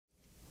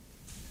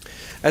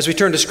As we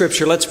turn to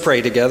Scripture, let's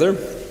pray together.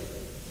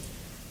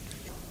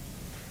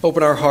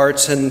 Open our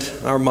hearts and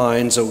our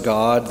minds, O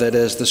God, that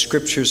as the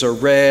Scriptures are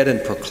read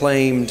and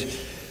proclaimed,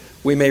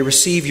 we may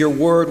receive your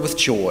word with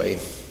joy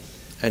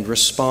and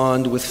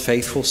respond with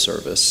faithful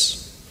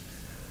service.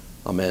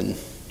 Amen.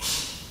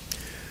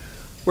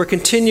 We're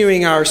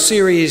continuing our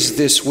series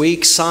this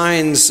week,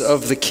 Signs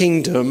of the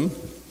Kingdom.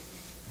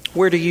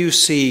 Where do you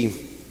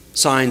see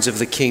signs of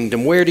the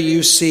kingdom? Where do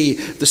you see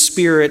the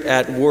Spirit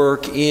at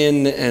work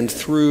in and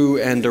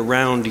through and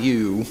around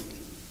you?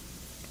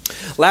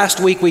 Last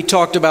week we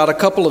talked about a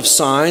couple of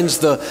signs,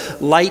 the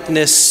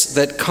lightness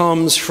that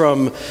comes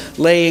from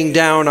laying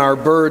down our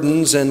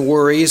burdens and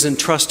worries and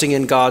trusting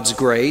in God's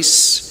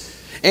grace,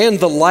 and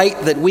the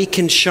light that we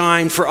can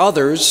shine for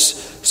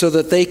others so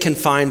that they can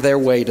find their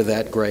way to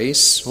that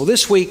grace. Well,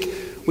 this week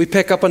we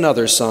pick up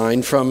another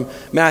sign from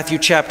Matthew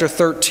chapter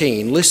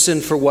 13.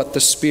 Listen for what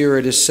the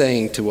Spirit is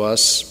saying to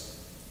us.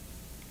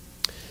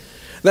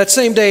 That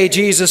same day,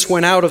 Jesus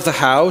went out of the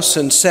house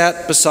and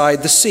sat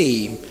beside the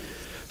sea.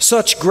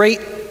 Such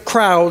great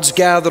crowds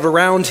gathered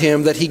around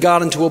him that he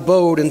got into a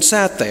boat and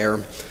sat there,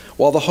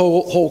 while the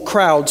whole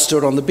crowd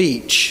stood on the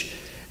beach.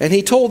 And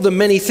he told them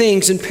many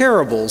things in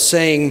parables,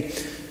 saying,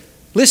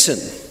 "Listen,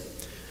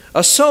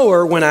 a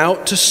sower went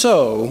out to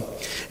sow.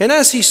 And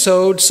as he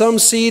sowed, some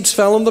seeds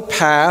fell on the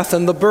path,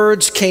 and the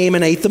birds came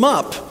and ate them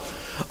up.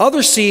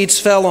 Other seeds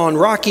fell on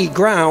rocky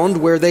ground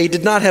where they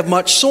did not have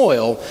much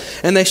soil,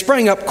 and they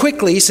sprang up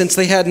quickly since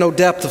they had no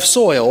depth of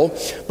soil.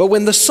 But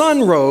when the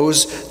sun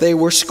rose, they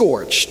were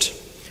scorched,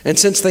 and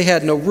since they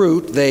had no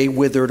root, they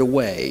withered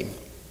away.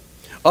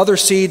 Other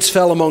seeds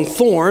fell among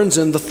thorns,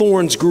 and the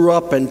thorns grew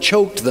up and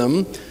choked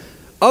them.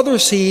 Other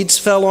seeds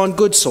fell on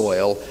good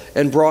soil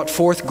and brought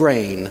forth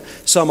grain,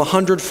 some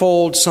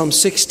 100-fold, some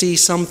 60,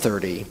 some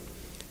 30.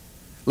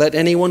 Let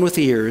anyone with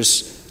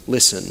ears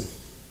listen."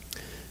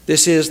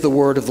 This is the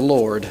word of the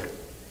Lord.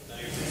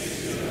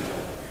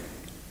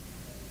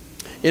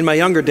 In my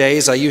younger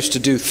days, I used to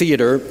do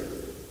theater,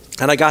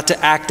 and I got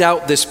to act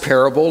out this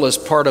parable as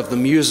part of the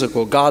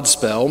musical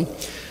Godspell.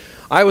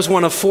 I was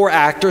one of 4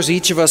 actors,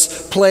 each of us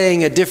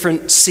playing a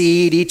different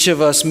seed, each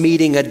of us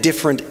meeting a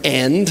different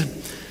end.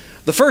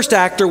 The first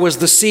actor was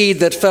the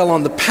seed that fell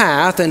on the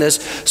path, and as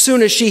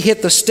soon as she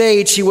hit the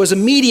stage, she was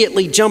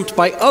immediately jumped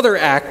by other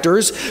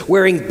actors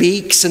wearing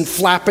beaks and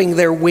flapping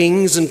their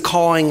wings and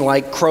cawing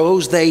like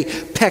crows. They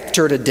pecked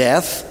her to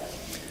death.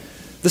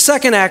 The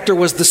second actor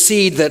was the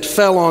seed that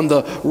fell on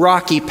the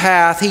rocky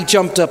path. He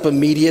jumped up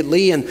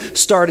immediately and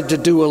started to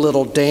do a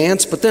little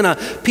dance, but then a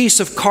piece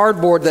of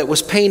cardboard that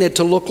was painted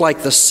to look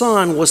like the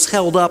sun was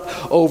held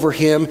up over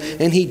him,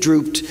 and he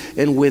drooped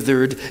and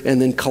withered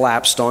and then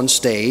collapsed on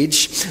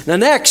stage. Now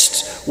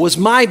next was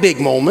my big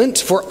moment,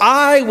 for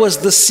I was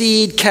the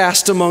seed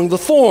cast among the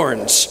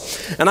thorns,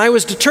 and I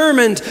was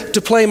determined to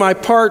play my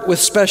part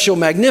with special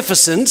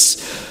magnificence.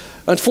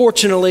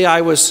 Unfortunately,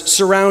 I was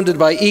surrounded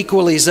by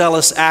equally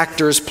zealous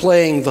actors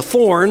playing the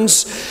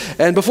thorns,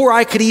 and before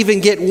I could even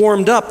get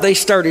warmed up, they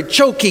started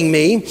choking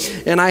me,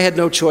 and I had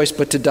no choice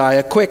but to die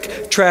a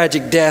quick,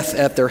 tragic death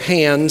at their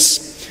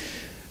hands.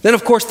 Then,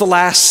 of course, the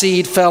last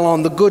seed fell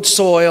on the good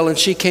soil, and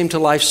she came to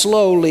life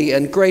slowly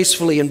and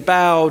gracefully and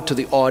bowed to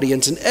the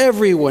audience, and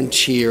everyone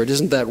cheered.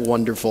 Isn't that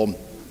wonderful?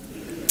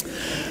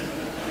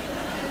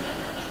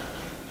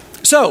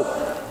 So,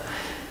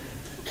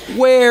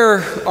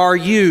 where are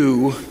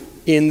you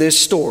in this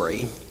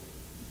story?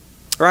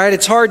 Right?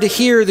 It's hard to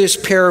hear this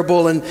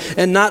parable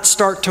and not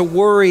start to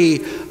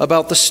worry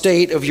about the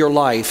state of your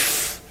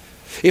life.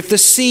 If the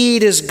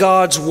seed is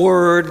God's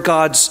word,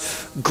 God's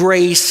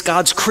grace,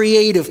 God's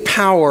creative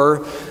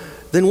power,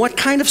 then what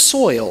kind of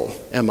soil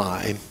am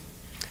I?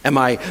 Am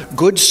I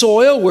good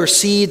soil where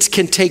seeds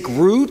can take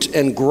root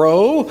and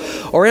grow?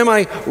 Or am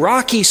I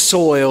rocky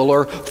soil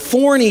or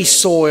thorny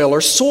soil or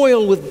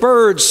soil with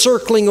birds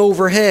circling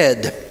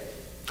overhead?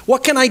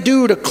 What can I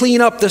do to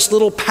clean up this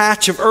little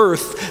patch of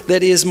earth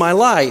that is my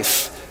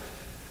life?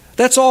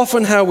 That's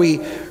often how we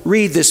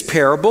read this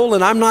parable,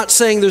 and I'm not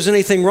saying there's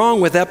anything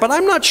wrong with that, but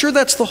I'm not sure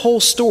that's the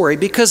whole story,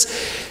 because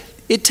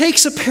it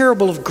takes a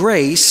parable of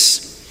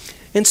grace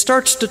and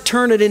starts to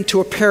turn it into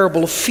a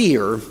parable of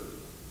fear.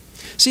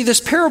 See,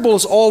 this parable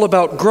is all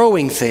about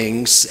growing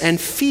things,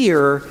 and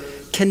fear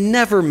can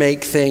never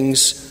make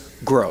things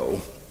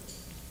grow.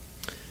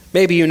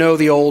 Maybe you know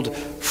the old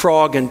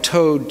Frog and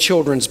Toad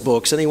children's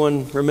books.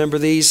 Anyone remember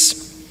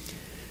these?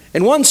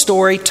 In one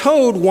story,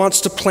 Toad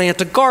wants to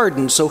plant a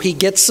garden, so he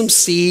gets some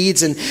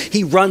seeds and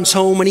he runs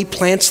home and he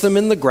plants them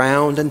in the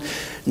ground. And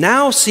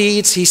now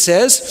seeds, he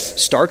says,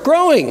 start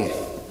growing.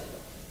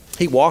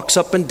 He walks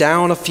up and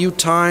down a few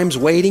times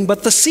waiting,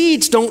 but the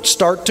seeds don't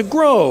start to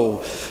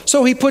grow.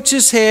 So he puts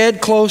his head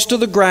close to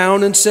the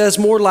ground and says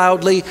more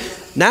loudly,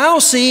 "Now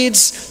seeds,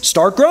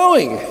 start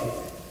growing."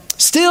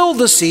 Still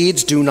the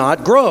seeds do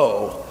not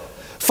grow.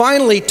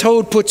 Finally,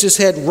 Toad puts his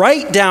head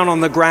right down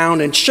on the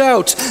ground and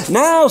shouts,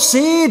 "Now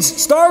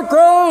seeds, start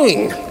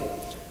growing."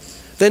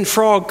 Then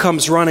Frog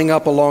comes running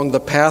up along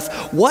the path.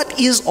 "What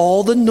is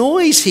all the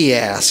noise?" he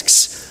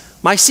asks.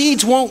 "My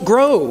seeds won't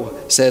grow,"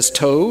 says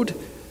Toad.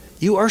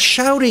 "You are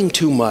shouting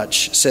too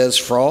much," says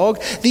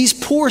Frog. "These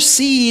poor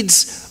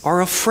seeds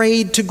are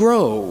afraid to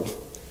grow.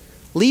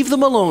 Leave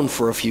them alone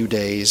for a few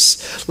days.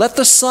 Let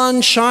the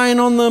sun shine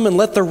on them and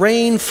let the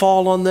rain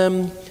fall on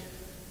them.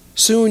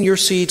 Soon your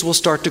seeds will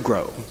start to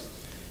grow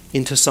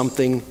into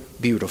something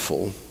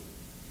beautiful."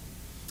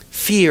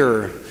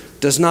 Fear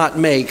does not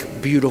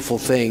make beautiful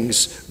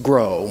things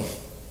grow.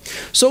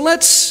 So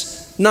let's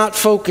not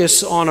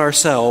focus on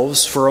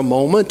ourselves for a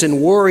moment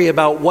and worry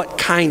about what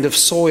kind of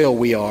soil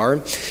we are.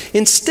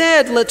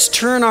 Instead, let's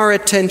turn our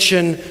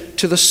attention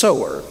to the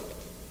sower.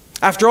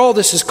 After all,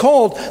 this is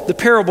called the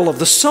parable of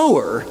the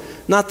sower,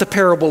 not the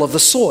parable of the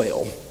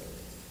soil.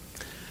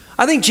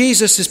 I think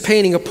Jesus is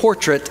painting a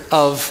portrait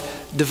of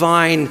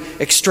divine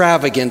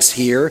extravagance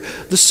here.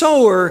 The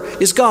sower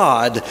is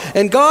God,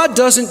 and God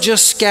doesn't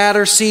just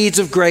scatter seeds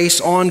of grace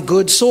on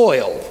good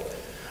soil.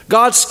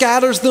 God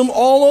scatters them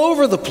all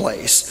over the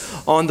place,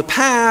 on the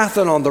path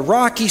and on the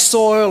rocky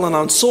soil and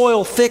on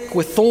soil thick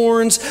with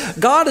thorns.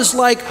 God is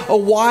like a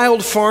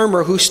wild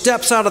farmer who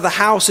steps out of the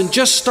house and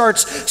just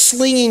starts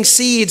slinging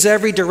seeds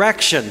every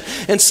direction.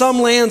 And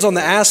some lands on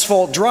the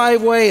asphalt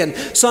driveway, and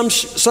some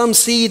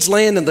seeds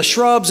land in the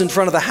shrubs in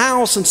front of the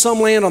house, and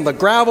some land on the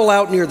gravel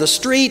out near the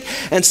street,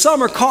 and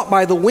some are caught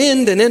by the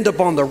wind and end up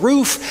on the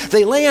roof.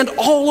 They land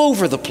all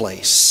over the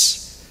place.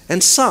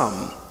 And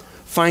some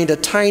find a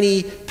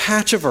tiny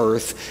patch of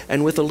earth,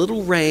 and with a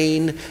little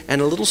rain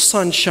and a little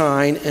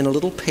sunshine and a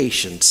little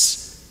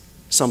patience,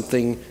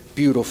 something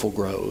beautiful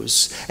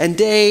grows. And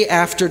day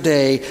after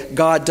day,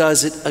 God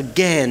does it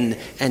again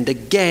and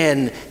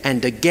again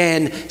and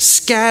again,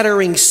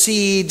 scattering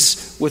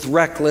seeds with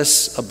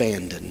reckless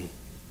abandon.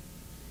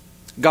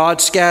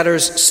 God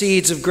scatters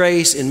seeds of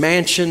grace in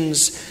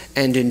mansions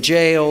and in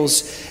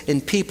jails,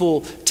 in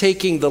people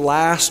taking the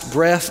last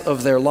breath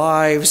of their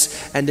lives,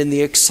 and in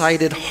the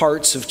excited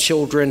hearts of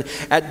children,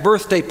 at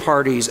birthday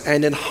parties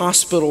and in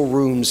hospital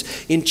rooms,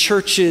 in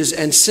churches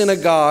and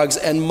synagogues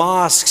and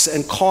mosques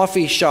and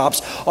coffee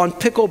shops, on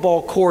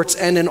pickleball courts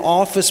and in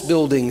office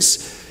buildings,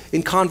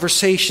 in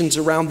conversations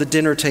around the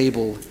dinner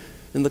table,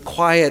 in the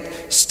quiet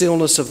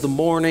stillness of the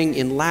morning,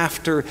 in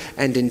laughter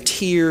and in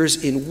tears,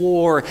 in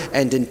war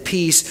and in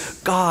peace.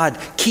 God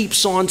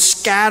keeps on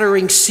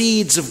scattering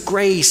seeds of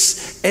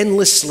grace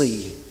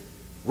endlessly,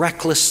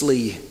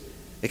 recklessly,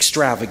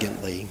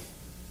 extravagantly.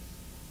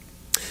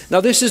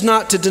 Now, this is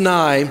not to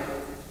deny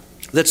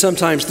that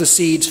sometimes the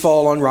seeds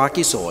fall on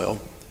rocky soil,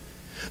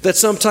 that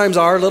sometimes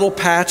our little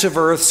patch of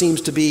earth seems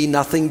to be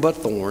nothing but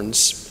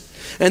thorns.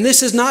 And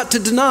this is not to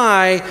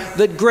deny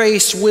that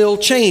grace will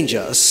change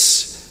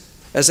us.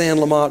 As Anne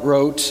Lamott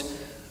wrote,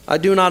 "I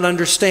do not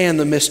understand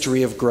the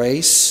mystery of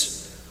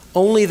grace,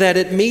 only that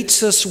it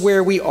meets us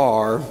where we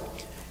are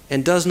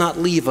and does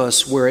not leave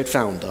us where it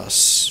found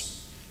us."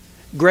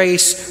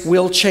 Grace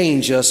will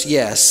change us,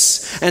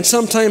 yes. And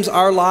sometimes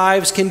our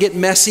lives can get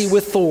messy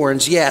with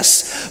thorns,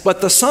 yes.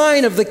 But the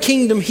sign of the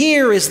kingdom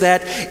here is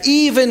that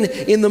even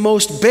in the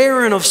most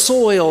barren of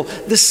soil,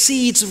 the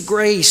seeds of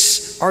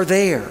grace are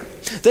there.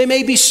 They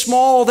may be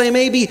small, they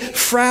may be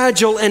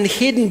fragile and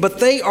hidden, but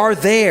they are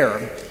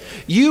there.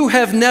 You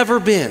have never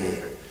been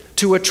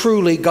to a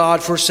truly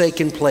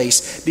God-forsaken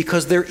place,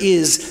 because there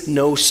is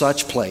no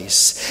such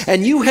place.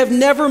 And you have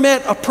never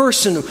met a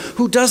person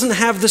who doesn't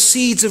have the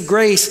seeds of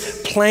grace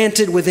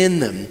planted within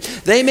them.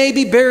 They may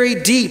be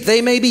buried deep,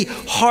 they may be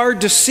hard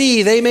to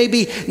see, they may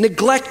be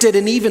neglected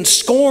and even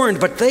scorned,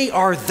 but they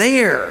are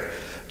there,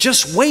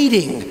 just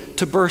waiting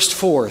to burst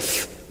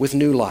forth with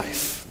new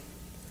life.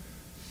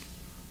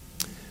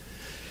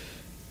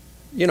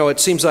 You know, it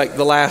seems like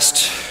the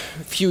last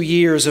few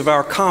years of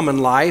our common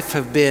life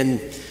have been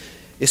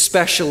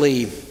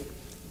especially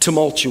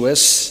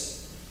tumultuous.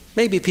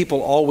 Maybe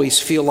people always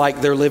feel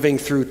like they're living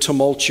through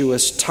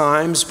tumultuous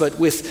times, but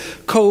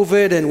with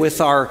COVID and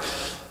with our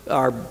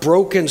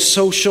broken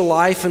social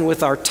life and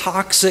with our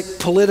toxic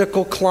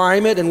political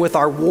climate and with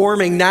our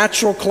warming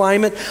natural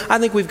climate, I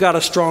think we've got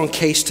a strong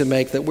case to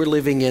make that we're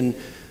living in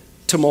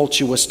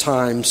tumultuous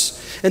times.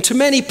 And to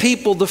many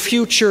people, the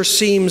future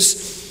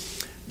seems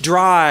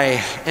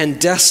dry and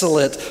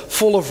desolate,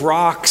 full of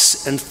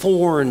rocks and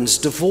thorns,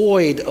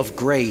 devoid of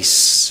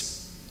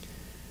grace.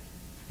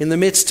 In the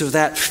midst of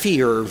that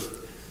fear,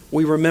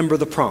 we remember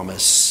the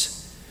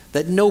promise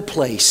that no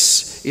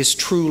place is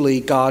truly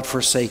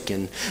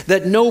God-forsaken,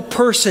 that no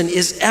person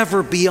is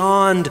ever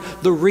beyond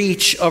the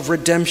reach of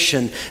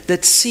redemption,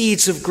 that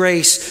seeds of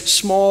grace,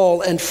 small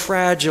and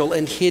fragile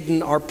and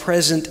hidden, are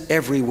present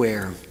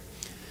everywhere.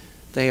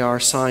 They are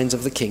signs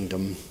of the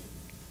kingdom.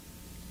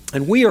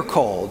 And we are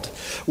called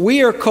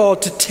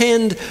to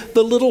tend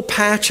the little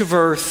patch of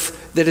earth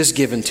that is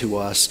given to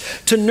us,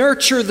 to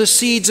nurture the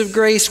seeds of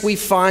grace we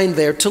find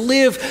there, to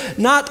live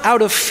not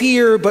out of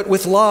fear but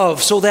with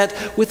love, so that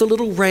with a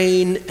little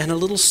rain and a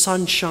little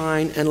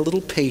sunshine and a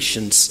little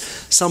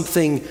patience,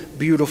 something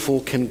beautiful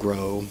can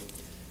grow.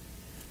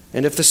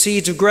 And if the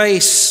seeds of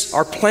grace grace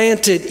are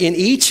planted in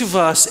each of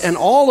us and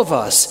all of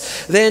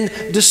us, then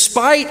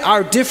despite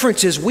our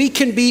differences, we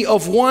can be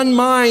of one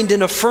mind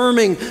in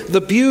affirming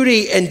the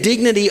beauty and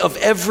dignity of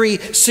every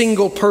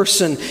single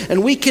person.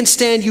 And we can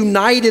stand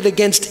united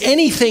against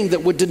anything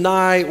that would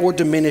deny or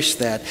diminish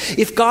that.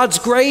 If God's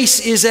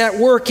grace is at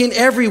work in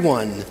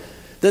everyone,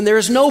 then there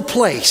is no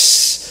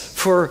place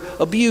for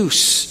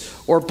abuse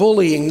or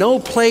bullying, no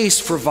place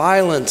for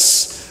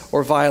violence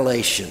or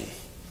violation.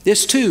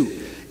 This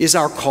too is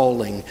our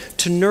calling,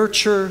 to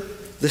nurture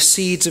the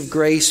seeds of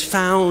grace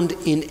found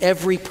in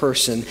every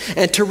person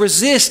and to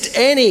resist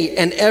any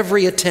and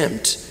every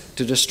attempt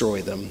to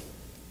destroy them.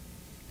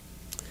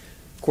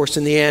 Of course,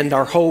 in the end,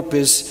 our hope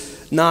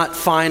is not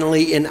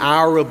finally in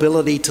our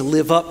ability to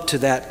live up to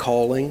that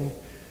calling,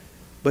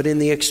 but in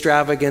the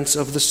extravagance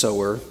of the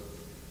sower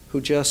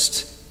who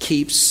just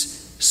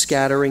keeps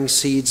scattering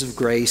seeds of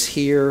grace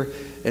here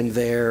and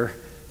there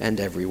and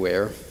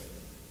everywhere.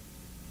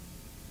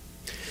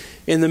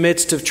 In the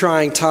midst of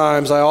trying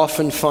times, I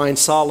often find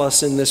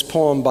solace in this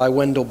poem by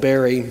Wendell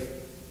Berry.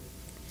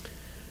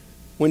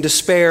 When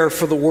despair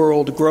for the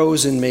world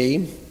grows in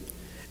me,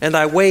 and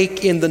I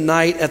wake in the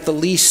night at the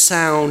least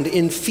sound,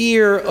 in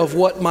fear of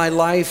what my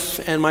life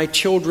and my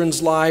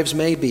children's lives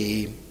may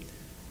be,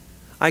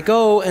 I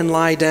go and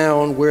lie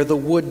down where the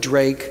wood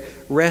drake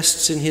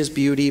rests in his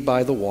beauty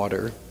by the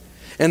water,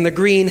 and the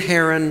green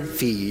heron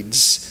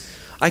feeds.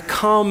 I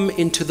come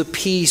into the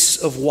peace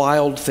of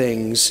wild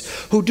things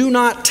who do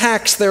not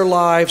tax their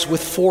lives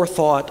with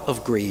forethought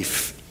of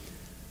grief.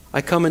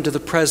 I come into the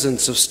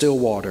presence of still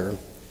water,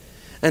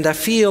 and I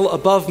feel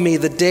above me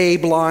the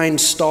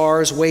day-blind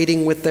stars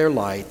waiting with their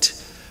light.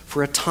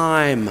 For a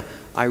time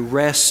I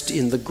rest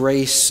in the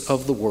grace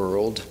of the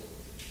world,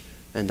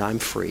 and I'm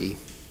free.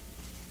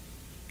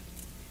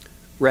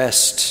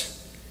 Rest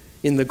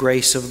in the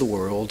grace of the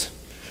world.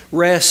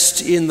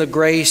 Rest in the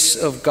grace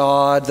of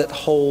God that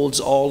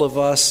holds all of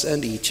us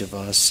and each of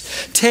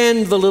us.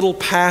 Tend the little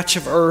patch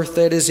of earth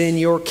that is in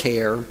your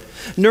care.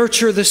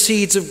 Nurture the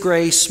seeds of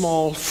grace,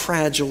 small,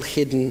 fragile,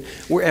 hidden,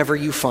 wherever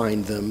you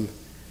find them.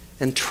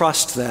 And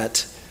trust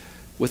that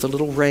with a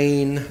little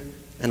rain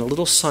and a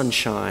little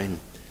sunshine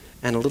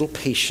and a little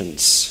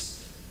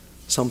patience,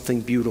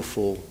 something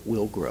beautiful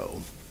will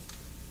grow.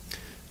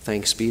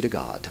 Thanks be to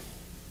God.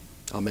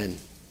 Amen.